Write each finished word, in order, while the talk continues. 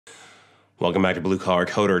Welcome back to Blue Collar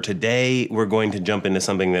Coder. Today we're going to jump into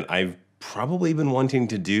something that I've probably been wanting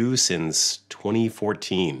to do since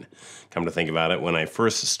 2014. Come to think about it, when I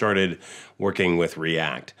first started working with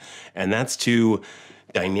React. And that's to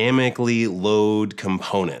dynamically load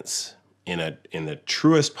components in the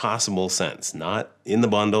truest possible sense. Not in the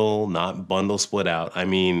bundle, not bundle split out. I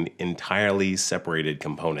mean entirely separated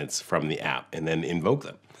components from the app and then invoke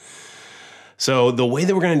them. So the way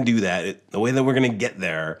that we're going to do that, the way that we're going to get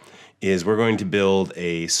there, is we're going to build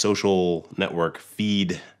a social network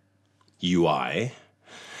feed UI.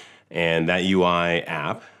 And that UI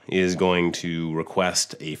app is going to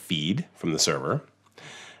request a feed from the server.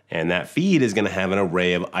 And that feed is going to have an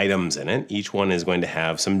array of items in it. Each one is going to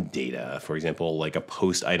have some data. For example, like a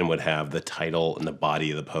post item would have the title and the body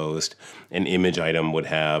of the post. An image item would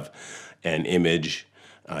have an image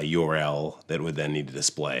URL that would then need to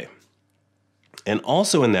display. And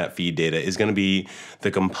also in that feed data is going to be the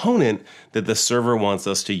component that the server wants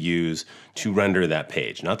us to use to render that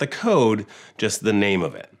page. Not the code, just the name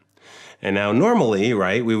of it. And now normally,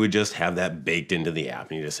 right, we would just have that baked into the app.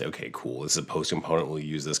 And you just say, okay, cool, this is a post component, we'll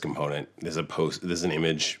use this component. This is an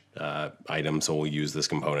image item, so we'll use this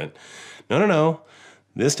component. No.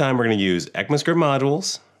 This time we're going to use Ecmascript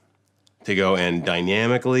modules to go and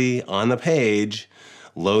dynamically on the page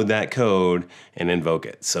load that code and invoke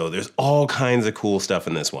it. So there's all kinds of cool stuff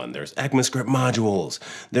in this one. There's Ecmascript modules,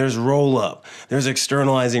 there's Rollup, there's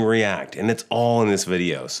externalizing React, and it's all in this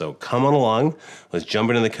video. So come on along, let's jump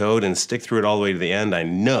into the code and stick through it all the way to the end. I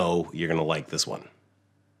know you're going to like this one.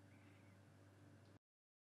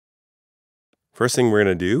 First thing we're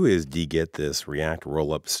going to do is de-git this React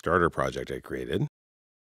Rollup starter project I created.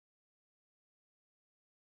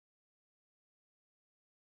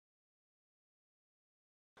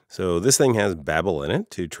 So this thing has Babel in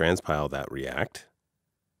it to transpile that React,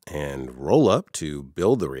 and Rollup to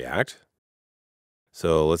build the React.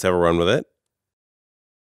 So let's have a run with it.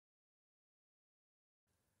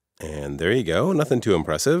 And there you go, nothing too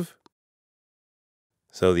impressive.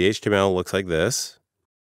 So the HTML looks like this.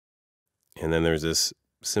 And then there's this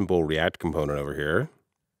simple React component over here.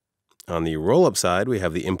 On the Rollup side, we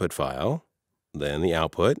have the input file, then the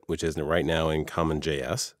output, which is right now in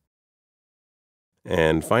common.js.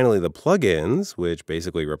 And finally, the plugins, which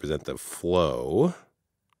basically represent the flow.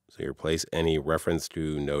 So you replace any reference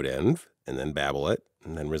to node.env, and then Babel it,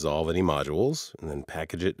 and then resolve any modules, and then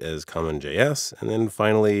package it as common.js, and then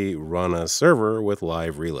finally run a server with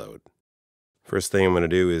live reload. First thing I'm going to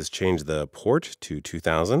do is change the port to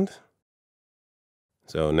 2000.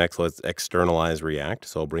 So next, let's externalize React.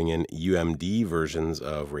 So I'll bring in UMD versions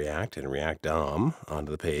of React and React DOM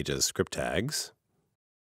onto the page as script tags.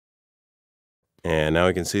 And now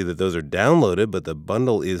we can see that those are downloaded, but the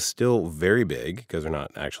bundle is still very big because we're not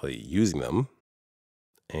actually using them.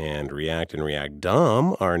 And React and React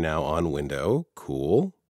DOM are now on window.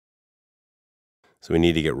 Cool. So we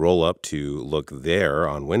need to get Rollup to look there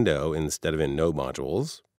on window instead of in node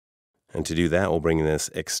modules. And to do that, we'll bring in this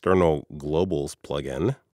external globals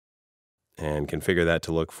plugin and configure that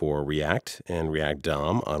to look for React and React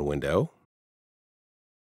DOM on window.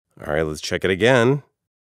 All right, let's check it again.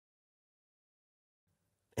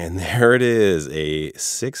 And there it is, a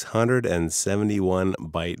 671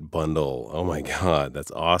 byte bundle. Oh my God, that's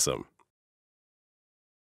awesome.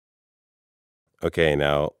 Okay,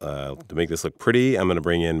 now to make this look pretty, I'm going to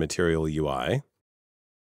bring in Material UI.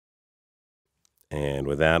 And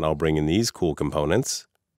with that, I'll bring in these cool components.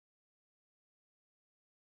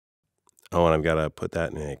 Oh, and I've got to put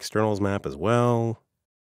that in an externals map as well.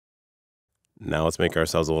 Now let's make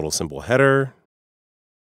ourselves a little simple header.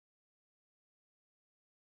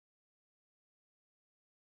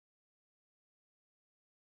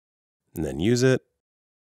 And then use it.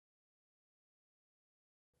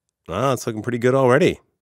 Ah, it's looking pretty good already.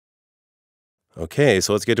 Okay,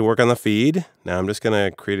 so let's get to work on the feed. Now I'm just going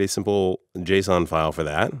to create a simple JSON file for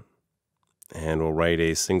that. And we'll write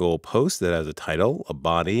a single post that has a title, a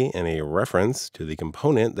body, and a reference to the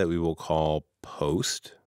component that we will call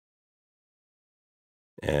post.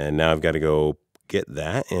 And now I've got to go get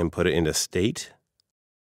that and put it into state.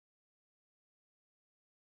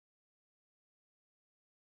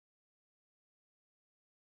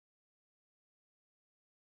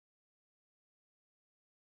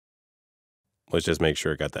 Let's just make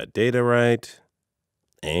sure it got that data right.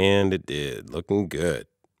 And it did. Looking good.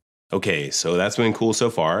 Okay, so that's been cool so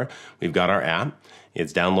far. We've got our app.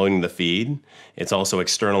 It's downloading the feed. It's also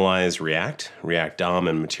externalized React, React DOM,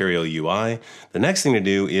 and Material UI. The next thing to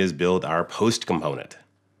do is build our post component.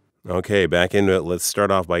 Okay, back into it. Let's start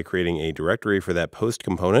off by creating a directory for that post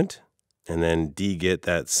component, and then de-git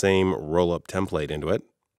that same rollup template into it.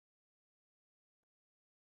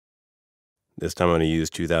 This time I'm going to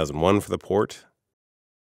use 2001 for the port.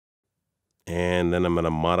 And then I'm going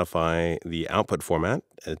to modify the output format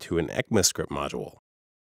to an Ecmascript module.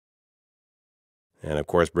 And of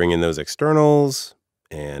course, bring in those externals.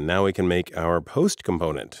 And now we can make our post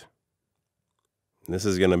component. This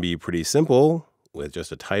is going to be pretty simple with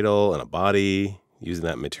just a title and a body using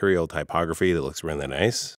that material typography that looks really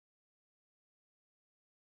nice.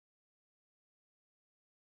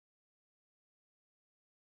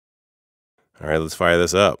 All right, let's fire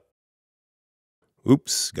this up.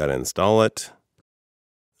 Oops, got to install it.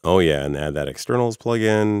 Oh yeah, and add that externals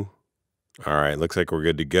plugin. All right, looks like we're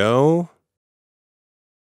good to go.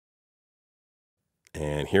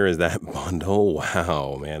 And here is that bundle.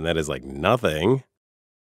 Wow, man, that is like nothing.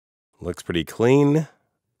 Looks pretty clean.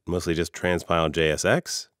 Mostly just transpiled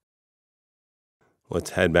JSX.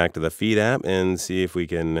 Let's head back to the feed app and see if we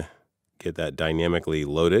can get that dynamically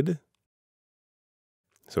loaded.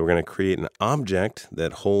 So we're going to create an object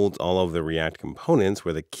that holds all of the React components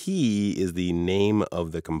where the key is the name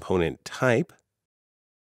of the component type.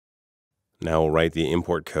 Now we'll write the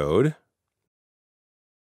import code.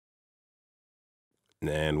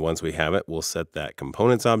 And once we have it, we'll set that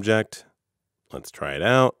components object. Let's try it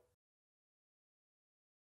out.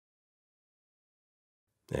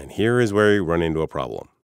 And here is where we run into a problem.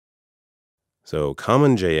 So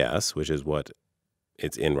common.js, which is what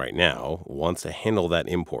it's in right now, wants to handle that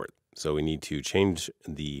import. So we need to change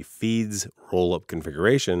the feeds rollup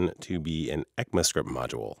configuration to be an Ecmascript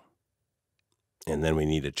module. And then we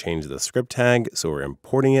need to change the script tag, so we're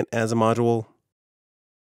importing it as a module.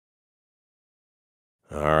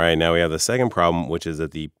 All right, now we have the second problem, which is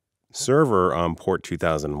that the server on port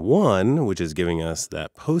 2001, which is giving us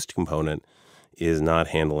that post component, is not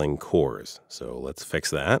handling cores. So let's fix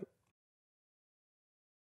that.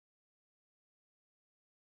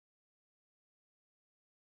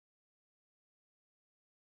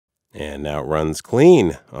 And now it runs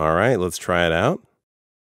clean. All right, let's try it out.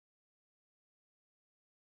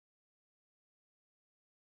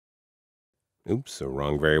 Oops, a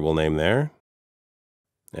wrong variable name there.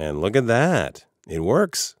 And look at that. It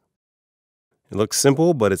works. It looks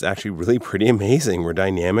simple, but it's actually really pretty amazing. We're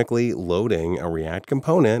dynamically loading a React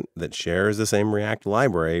component that shares the same React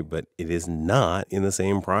library, but it is not in the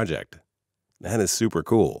same project. That is super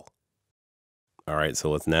cool. All right, so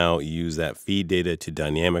let's now use that feed data to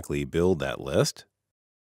dynamically build that list.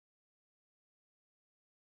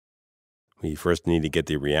 We first need to get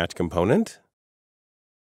the React component.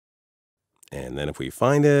 And then if we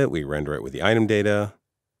find it, we render it with the item data.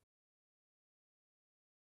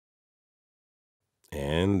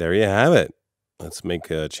 And there you have it. Let's make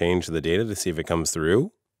a change to the data to see if it comes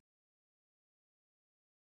through.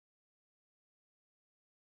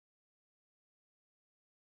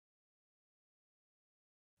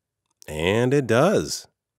 And it does.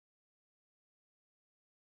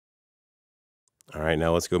 All right,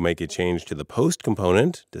 now let's go make a change to the post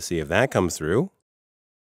component to see if that comes through.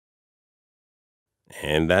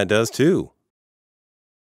 And that does too.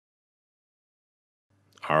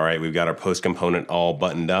 All right, we've got our post component all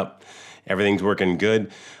buttoned up. Everything's working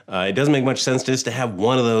good. It doesn't make much sense just to have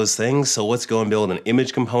one of those things. So let's go and build an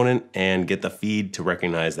image component and get the feed to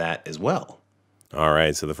recognize that as well. All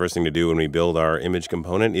right, so the first thing to do when we build our image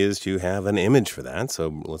component is to have an image for that.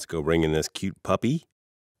 So let's go bring in this cute puppy.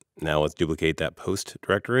 Now let's duplicate that post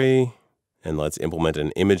directory and let's implement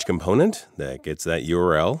an image component that gets that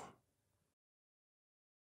URL.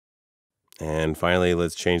 And finally,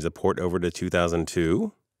 let's change the port over to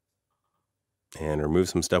 2002 and remove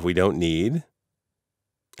some stuff we don't need.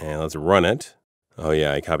 And let's run it. Oh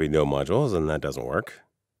yeah, I copied no modules and that doesn't work.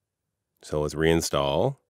 So let's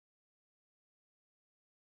reinstall.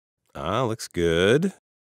 Looks good.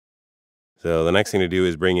 So the next thing to do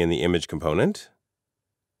is bring in the image component.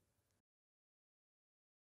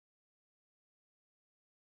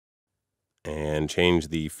 And change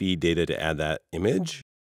the feed data to add that image.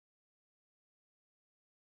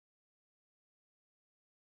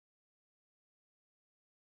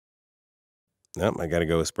 Nope, I got to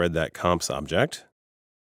go spread that comps object.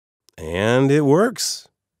 And it works.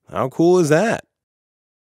 How cool is that?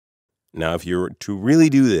 Now, if you were to really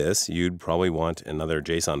do this, you'd probably want another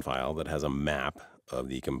JSON file that has a map of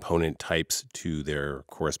the component types to their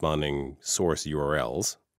corresponding source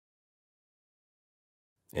URLs.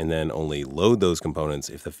 And then only load those components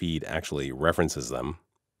if the feed actually references them.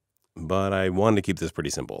 But I wanted to keep this pretty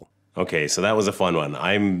simple. Okay, so that was a fun one.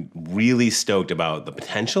 I'm really stoked about the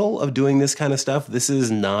potential of doing this kind of stuff. This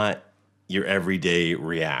is not your everyday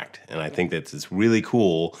React, and I think that it's really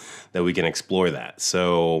cool that we can explore that.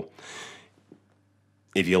 So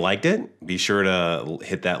If you liked it, be sure to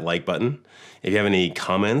hit that like button. If you have any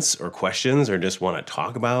comments or questions or just want to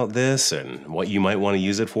talk about this and what you might want to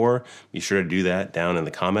use it for, be sure to do that down in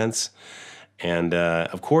the comments. And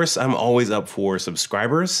of course, I'm always up for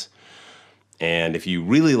subscribers. And if you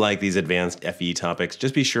really like these advanced FE topics,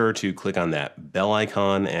 just be sure to click on that bell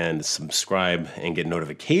icon and subscribe and get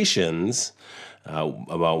notifications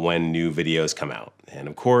about when new videos come out. And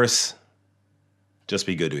of course, just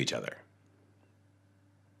be good to each other.